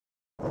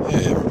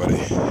Hey everybody,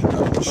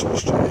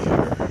 LdwvzThSKxtDDRDsDtVXTikYZiSKdJNCre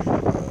here,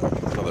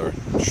 another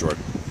short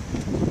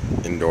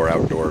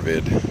indoor-outdoor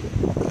vid.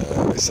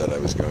 I said I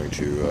was going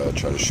to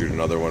try to shoot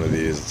another one of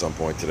these at some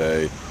point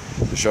today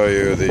to show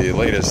you the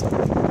latest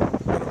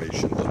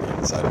renovations on the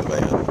inside of the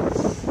van.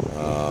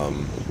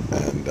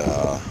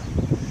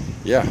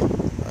 Yeah,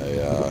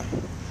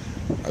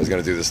 I was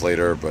going to do this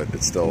later, but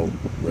it's still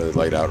really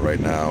light out right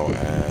now,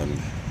 and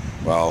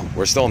well,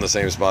 we're still in the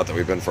same spot that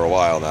we've been for a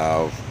while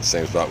now. The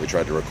same spot we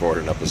tried to record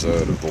an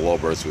episode of The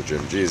Lowburst with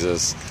Jim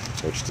Jesus,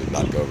 which did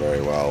not go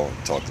very well.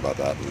 Talked about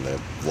that in the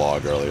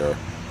vlog earlier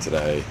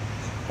today.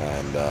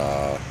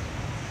 And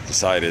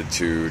decided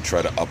to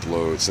try to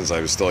upload, since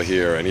I was still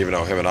here, and even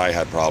though him and I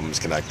had problems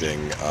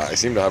connecting, I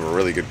seem to have a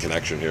really good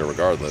connection here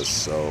regardless.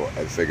 So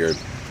I figured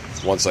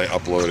once I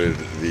uploaded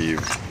the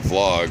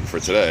vlog for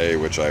today,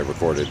 which I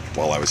recorded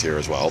while I was here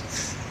as well,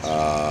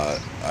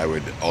 I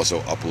would also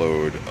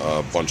upload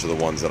a bunch of the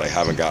ones that I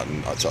haven't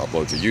gotten to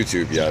upload to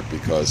YouTube yet,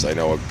 because I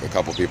know a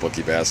couple people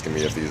keep asking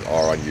me if these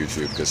are on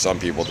YouTube, because some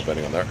people,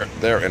 depending on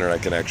their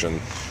internet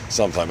connection,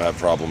 sometimes have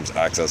problems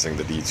accessing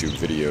the DTube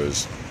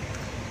videos.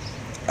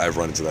 I've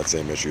run into that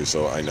same issue,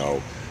 so I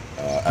know.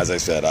 As I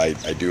said,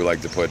 I do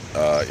like to put,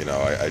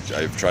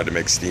 I've tried to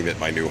make Steemit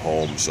my new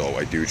home, so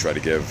I do try to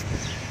give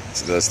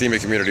the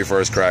Steemit community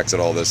first cracks at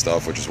all this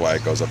stuff, which is why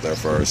it goes up there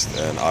first.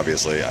 And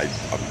obviously, I'm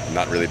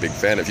not really a big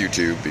fan of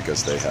YouTube,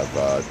 because they have,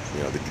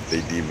 they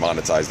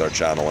demonetized our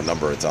channel a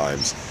number of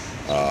times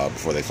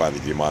before they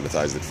finally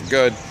demonetized it for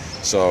good.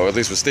 So at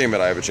least with Steemit,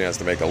 I have a chance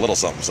to make a little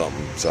something.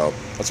 So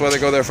that's why they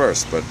go there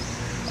first. But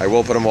I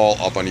will put them all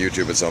up on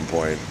YouTube at some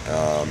point,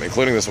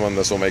 including this one.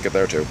 This will make it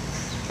there too.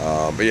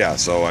 But yeah,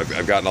 so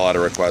I've gotten a lot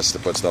of requests to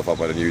put stuff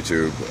up on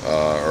YouTube,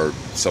 or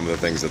some of the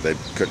things that they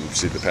couldn't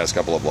see the past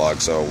couple of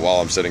vlogs. So while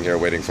I'm sitting here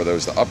waiting for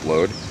those to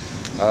upload,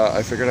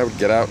 I figured I would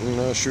get out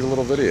and shoot a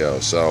little video.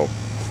 So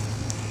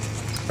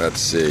let's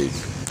see.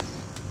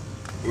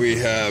 We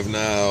have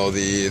now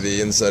the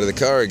inside of the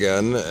car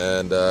again,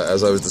 and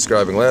as I was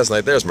describing last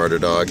night, there's Murder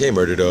Dog. Hey,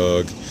 Murder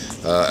Dog.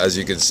 As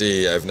you can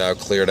see, I've now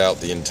cleared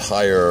out the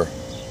entire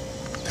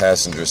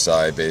passenger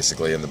side,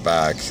 basically, in the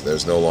back.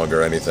 There's no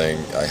longer anything.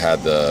 I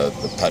had the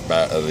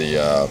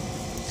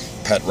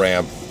pet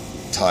ramp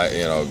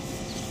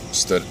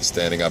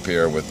standing up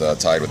here with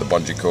tied with a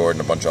bungee cord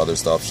and a bunch of other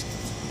stuff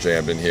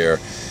jammed in here.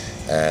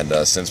 And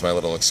since my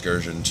little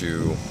excursion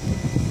to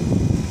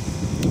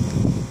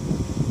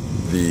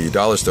the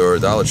dollar store,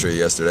 Dollar Tree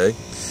yesterday,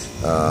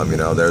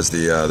 there's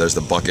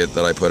the bucket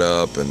that I put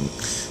up, and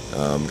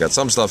got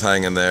some stuff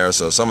hanging there.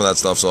 So some of that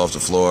stuff's off the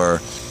floor.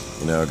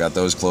 Got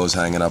those clothes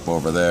hanging up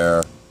over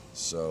there,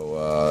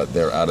 so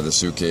they're out of the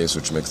suitcase,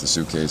 which makes the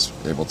suitcase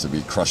able to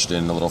be crushed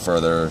in a little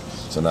further.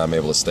 So now I'm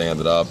able to stand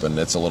it up, and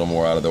it's a little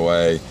more out of the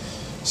way.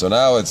 So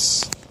now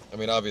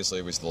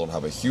obviously we still don't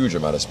have a huge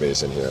amount of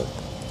space in here,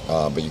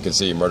 but you can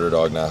see Murder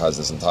Dog now has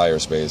this entire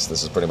space.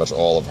 This is pretty much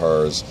all of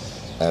hers.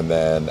 And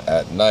then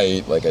at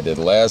night, like I did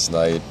last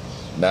night,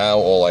 now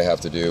all I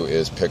have to do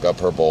is pick up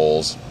her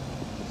bowls,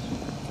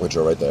 which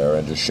are right there,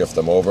 and just shift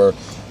them over.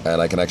 And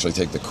I can actually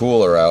take the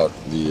cooler out,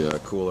 the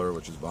cooler,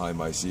 which is behind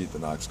my seat, the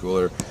Knox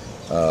cooler,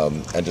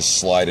 and just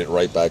slide it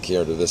right back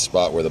here to this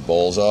spot where the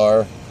bowls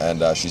are.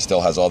 And she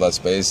still has all that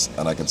space,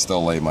 and I can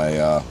still lay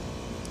my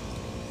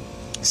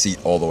seat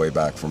all the way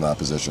back from that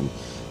position,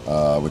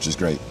 which is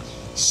great.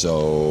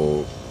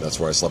 So that's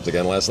where I slept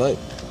again last night.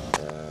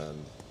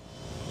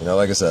 And,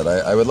 like I said,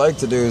 I would like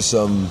to do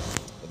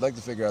I'd like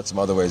to figure out some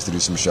other ways to do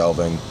some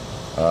shelving.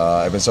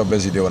 I've been so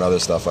busy doing other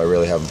stuff, I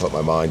really haven't put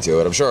my mind to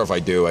it. I'm sure if I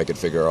do, I could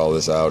figure all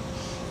this out,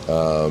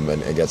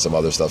 and get some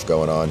other stuff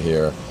going on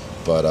here.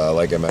 But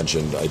like I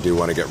mentioned, I do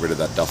want to get rid of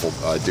that duffel.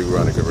 I do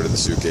want to get rid of the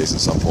suitcase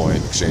at some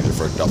point, exchange it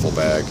for a duffel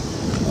bag.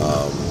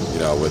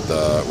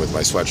 With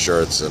my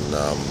sweatshirts and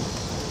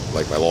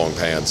like my long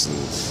pants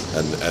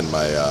and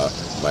my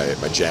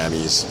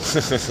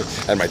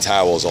jammies and my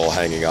towels all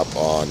hanging up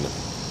on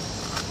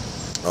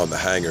the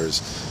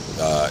hangers.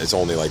 It's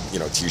only like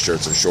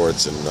t-shirts and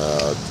shorts and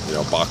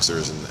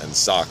boxers and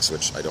socks,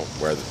 which I don't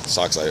wear. The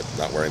socks I'm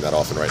not wearing that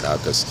often right now,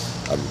 because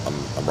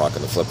I'm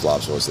rocking the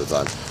flip-flops most of the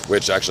time.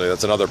 Which actually,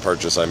 that's another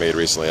purchase I made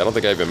recently. I don't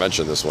think I even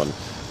mentioned this one.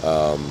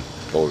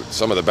 But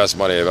some of the best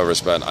money I've ever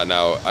spent.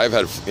 Now I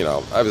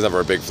was never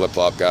a big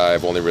flip-flop guy.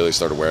 I've only really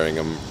started wearing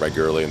them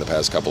regularly in the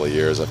past couple of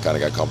years. I've kind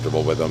of got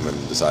comfortable with them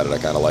and decided I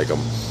kind of like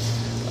them.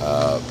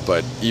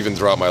 But even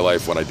throughout my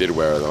life, when I did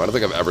wear them, I don't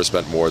think I've ever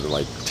spent more than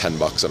like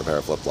 $10 on a pair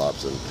of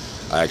flip-flops. And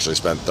I actually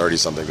spent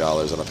 $30-something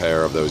on a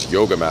pair of those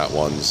yoga mat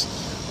ones,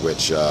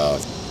 which are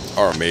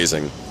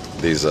amazing.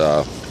 These,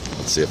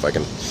 let's see if I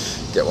can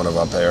get one of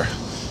them up here.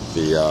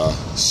 The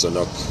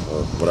Sanuk,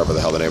 or whatever the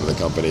hell the name of the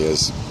company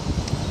is.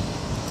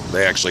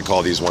 They actually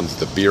call these ones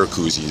the beer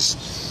koozies,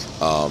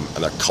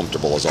 and they're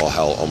comfortable as all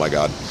hell. Oh my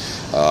god,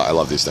 I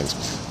love these things.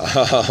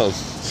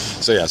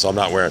 So yeah, so I'm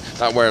not wearing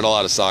a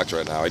lot of socks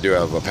right now. I do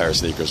have a pair of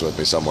sneakers with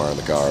me somewhere in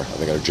the car. I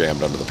think they're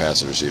jammed under the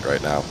passenger seat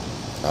right now.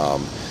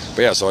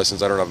 But yeah, so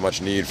since I don't have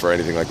much need for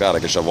anything like that, I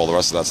can shove all the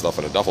rest of that stuff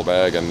in a duffel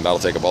bag, and that'll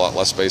take up a lot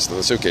less space than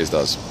the suitcase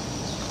does.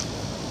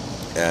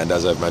 And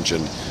as I've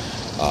mentioned,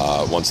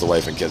 Once the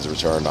wife and kids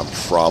return, I'm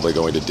probably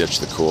going to ditch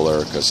the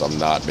cooler because I'm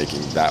not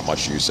making that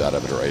much use out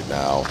of it right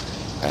now.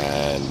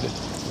 And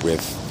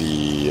with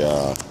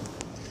the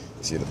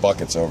see the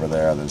buckets over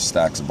there, there's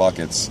stacks of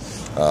buckets.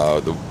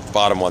 The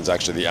bottom one's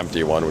actually the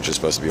empty one, which is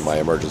supposed to be my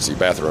emergency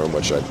bathroom,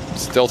 which I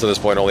still to this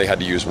point only had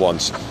to use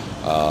once.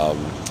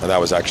 And that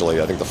was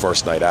actually, I think, the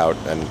first night out.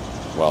 And,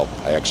 well,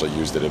 I actually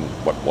used it in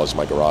what was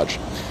my garage.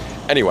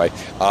 Anyway,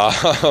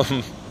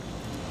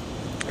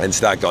 and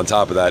stacked on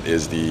top of that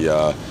is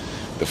the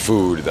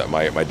food that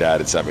my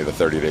dad had sent me, the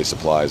 30-day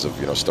supplies of,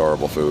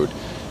 storable food.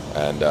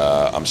 And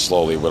I'm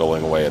slowly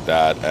whittling away at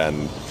that.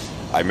 And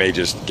I may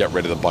just get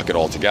rid of the bucket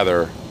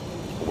altogether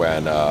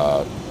when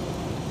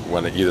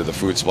either the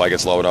food supply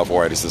gets low enough,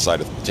 or I just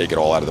decide to take it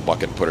all out of the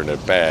bucket and put it in a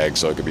bag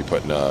so it could be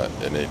put in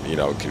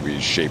it could be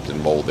shaped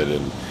and molded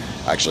and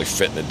actually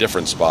fit in a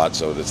different spot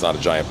so that it's not a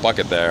giant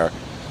bucket there.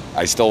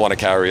 I still want to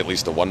carry at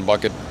least one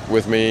bucket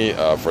with me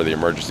for the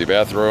emergency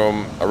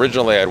bathroom.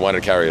 Originally, I'd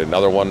wanted to carry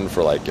another one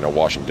for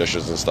washing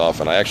dishes and stuff,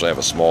 and I actually have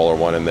a smaller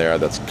one in there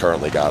that's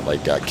currently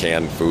got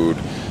canned food,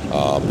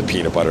 the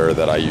peanut butter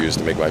that I use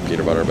to make my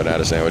peanut butter and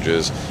banana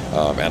sandwiches,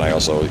 and I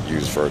also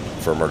use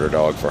for Murder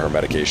Dog for her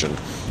medication.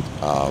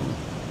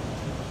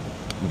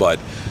 But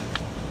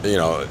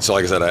so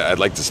like I said, I'd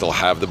like to still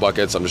have the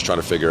buckets. I'm just trying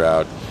to figure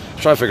out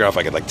if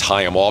I could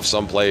tie them off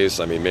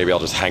someplace. I mean, maybe I'll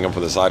just hang them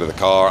from the side of the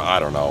car. I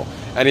don't know.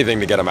 Anything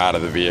to get them out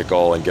of the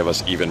vehicle and give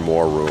us even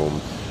more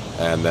room.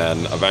 And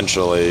then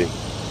eventually,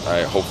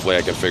 hopefully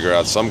I can figure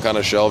out some kind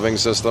of shelving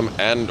system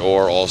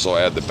or also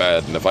add the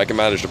bed. And if I can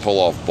manage to pull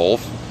off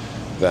both,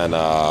 then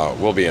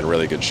we'll be in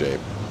really good shape.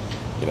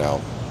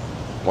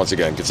 Once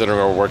again, considering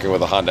we're working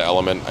with a Honda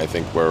Element, I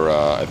think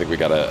we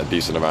got a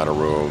decent amount of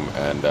room,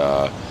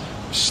 and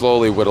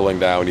slowly whittling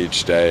down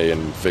each day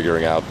and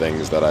figuring out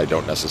things that I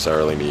don't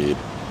necessarily need.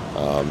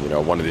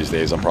 One of these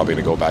days I'm probably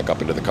going to go back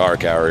up into the car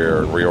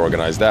carrier and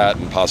reorganize that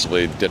and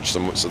possibly ditch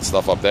some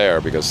stuff up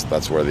there, because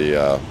that's where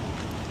the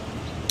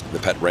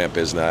pet ramp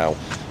is now,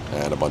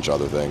 and a bunch of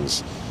other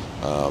things,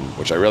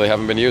 which I really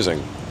haven't been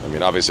using. I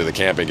mean, obviously the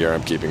camping gear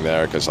I'm keeping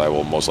there because I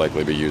will most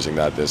likely be using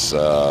that this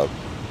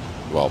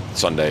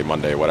Sunday,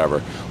 Monday,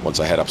 whatever, once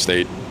I head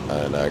upstate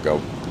and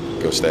go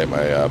stay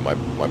at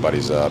my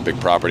buddy's big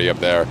property up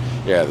there.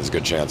 Yeah, there's a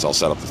good chance I'll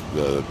set up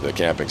the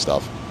camping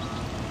stuff.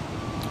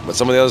 But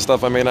some of the other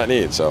stuff I may not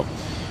need, so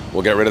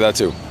we'll get rid of that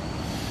too.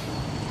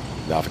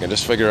 Now, if I can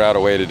just figure out a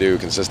way to do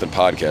consistent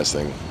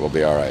podcasting, we'll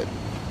be all right.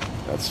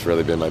 That's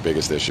really been my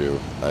biggest issue.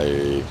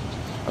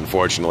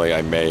 Unfortunately,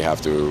 I may have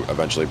to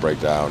eventually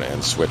break down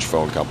and switch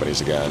phone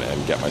companies again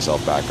and get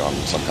myself back on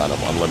some kind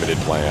of unlimited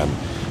plan,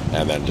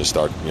 and then just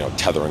start,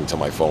 tethering to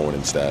my phone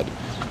instead.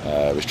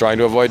 I was trying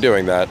to avoid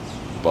doing that,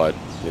 but,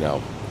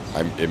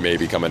 it may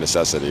become a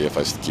necessity if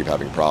I keep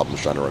having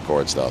problems trying to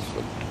record stuff.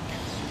 But,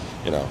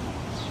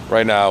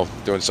 right now,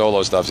 doing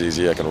solo stuff's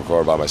easy. I can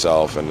record by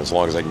myself, and as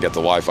long as I can get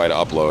the Wi-Fi to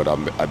upload,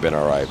 I've been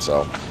all right.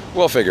 So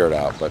we'll figure it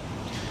out.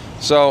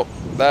 So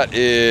that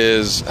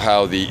is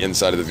how the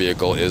inside of the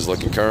vehicle is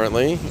looking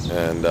currently.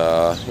 And,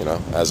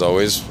 as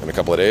always, in a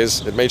couple of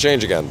days, it may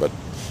change again. But,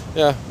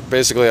 yeah,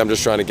 basically I'm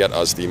just trying to get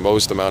us the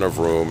most amount of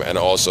room and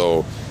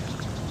also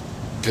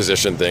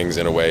position things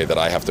in a way that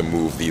I have to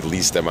move the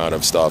least amount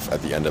of stuff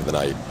at the end of the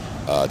night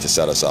to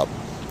set us up.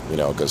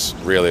 Because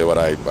really what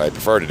I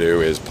prefer to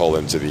do is pull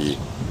into the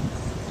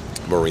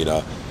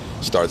marina,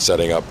 start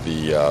setting up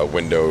the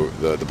window,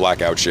 the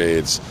blackout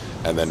shades,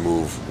 and then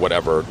move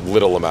whatever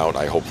little amount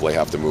I hopefully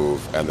have to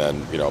move, and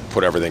then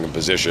put everything in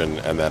position,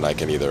 and then I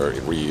can either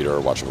read or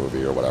watch a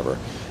movie or whatever,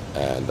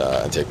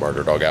 and take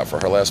Murder Dog out for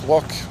her last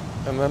walk,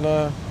 and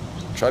then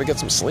try to get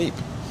some sleep,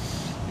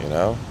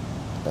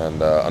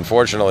 And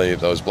unfortunately,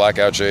 those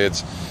blackout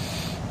shades,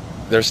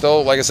 they're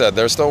still, like I said,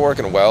 they're still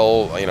working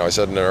well. I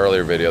said in an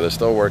earlier video, they're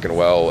still working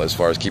well as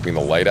far as keeping the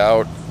light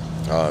out.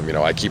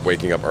 I keep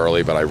waking up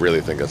early, but I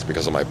really think that's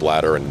because of my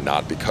bladder and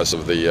not because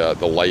of the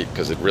light,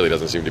 because it really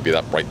doesn't seem to be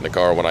that bright in the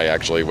car when I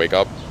actually wake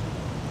up.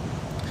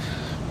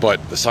 But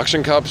the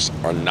suction cups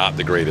are not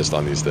the greatest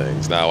on these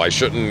things. Now, I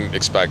shouldn't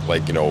expect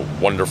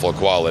wonderful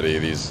quality.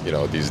 These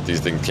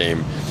things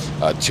came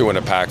 2 in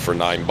a pack for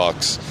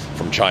 $9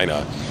 from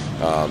China.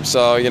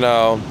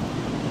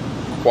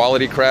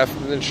 Quality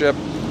craftsmanship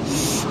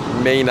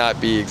may not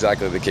be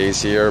exactly the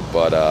case here,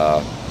 but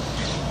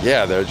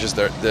yeah, they're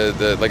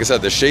like I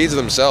said, the shades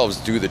themselves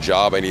do the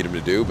job I need them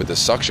to do, but the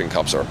suction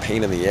cups are a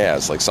pain in the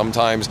ass.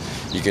 Sometimes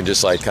you can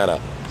just kind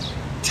of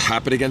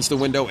tap it against the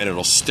window and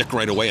it'll stick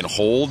right away and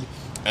hold,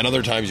 and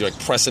other times you're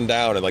pressing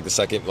down and the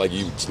second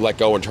you let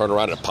go and turn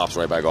around and it pops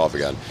right back off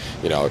again.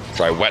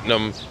 Try wetting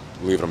them,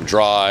 leaving them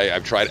dry.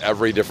 I've tried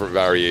every different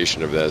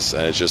variation of this,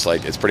 and it's just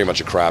it's pretty much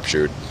a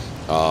crapshoot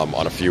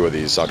on a few of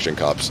these suction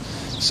cups.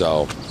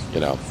 So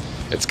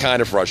it's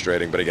kind of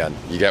frustrating, but again,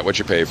 you get what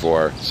you pay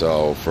for.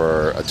 So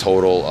for a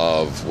total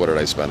of, what did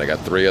I spend? I got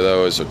 3 of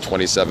those, so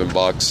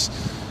 $27.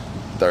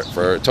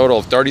 For a total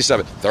of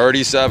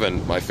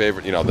 37. My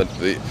favorite,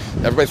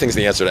 everybody thinks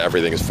the answer to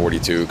everything is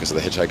 42 because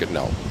of the hitchhiker.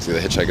 No. See, the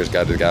Hitchhiker's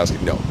Guide to the Galaxy?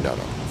 No.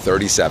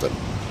 37.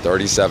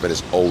 37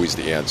 is always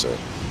the answer.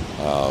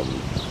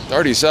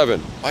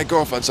 37. My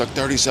girlfriend sucked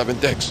 37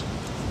 dicks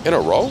in a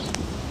row.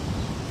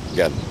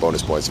 Again,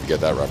 bonus points if you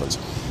get that reference.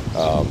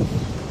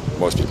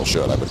 Most people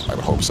should. I would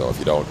hope so. If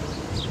you don't,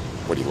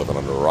 what are you, living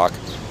under a rock?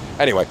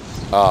 Anyway,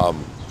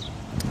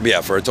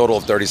 yeah, for a total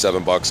of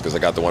 37 bucks, because I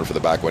got the one for the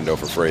back window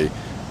for free.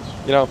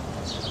 You know,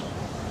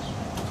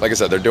 like I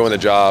said, they're doing the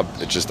job.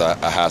 It's just a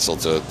hassle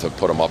to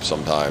put them up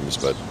sometimes.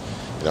 But,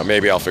 you know,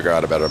 maybe I'll figure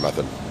out a better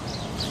method.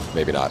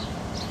 Maybe not.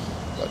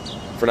 But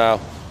for now,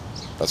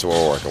 that's what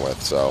we're working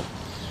with. So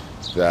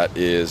that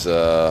is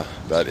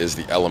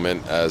the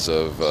element as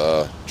of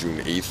June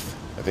 8th.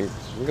 I think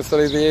it's the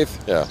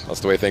 8th. Yeah, that's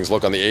the way things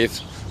look on the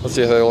 8th. Let's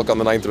see how they look on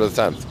the 9th or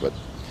the 10th. But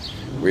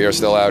we are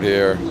still out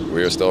here.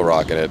 We are still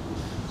rocking it.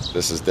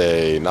 This is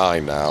day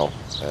 9 now,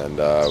 and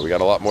we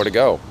got a lot more to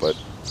go. But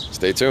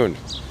stay tuned.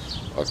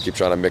 I'll keep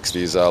trying to mix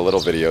these little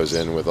videos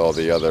in with all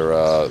the other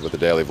with the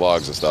daily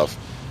vlogs and stuff.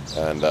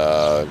 And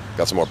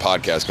got some more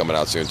podcasts coming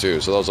out soon too,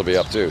 so those will be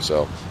up too.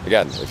 So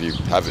again, if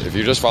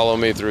you just follow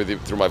me through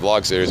my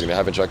vlog series and you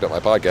haven't checked out my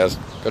podcast,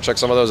 go check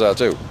some of those out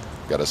too.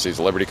 Got a Seeds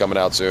of Liberty coming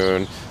out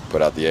soon.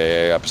 Put out the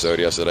AA episode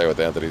yesterday with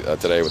Anthony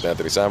today with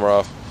Anthony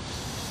Samaroff.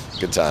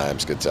 Good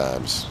times, good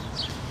times.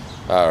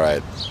 All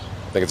right,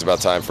 I think it's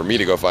about time for me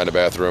to go find a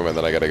bathroom, and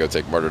then I got to go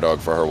take Murder Dog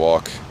for her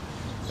walk.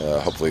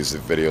 Hopefully these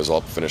videos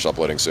will finish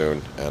uploading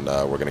soon, and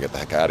we're gonna get the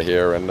heck out of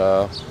here and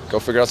go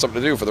figure out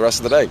something to do for the rest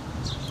of the day.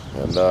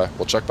 And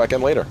we'll check back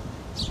in later.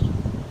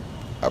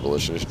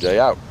 Abolitionist Jay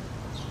out.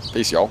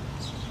 Peace, y'all.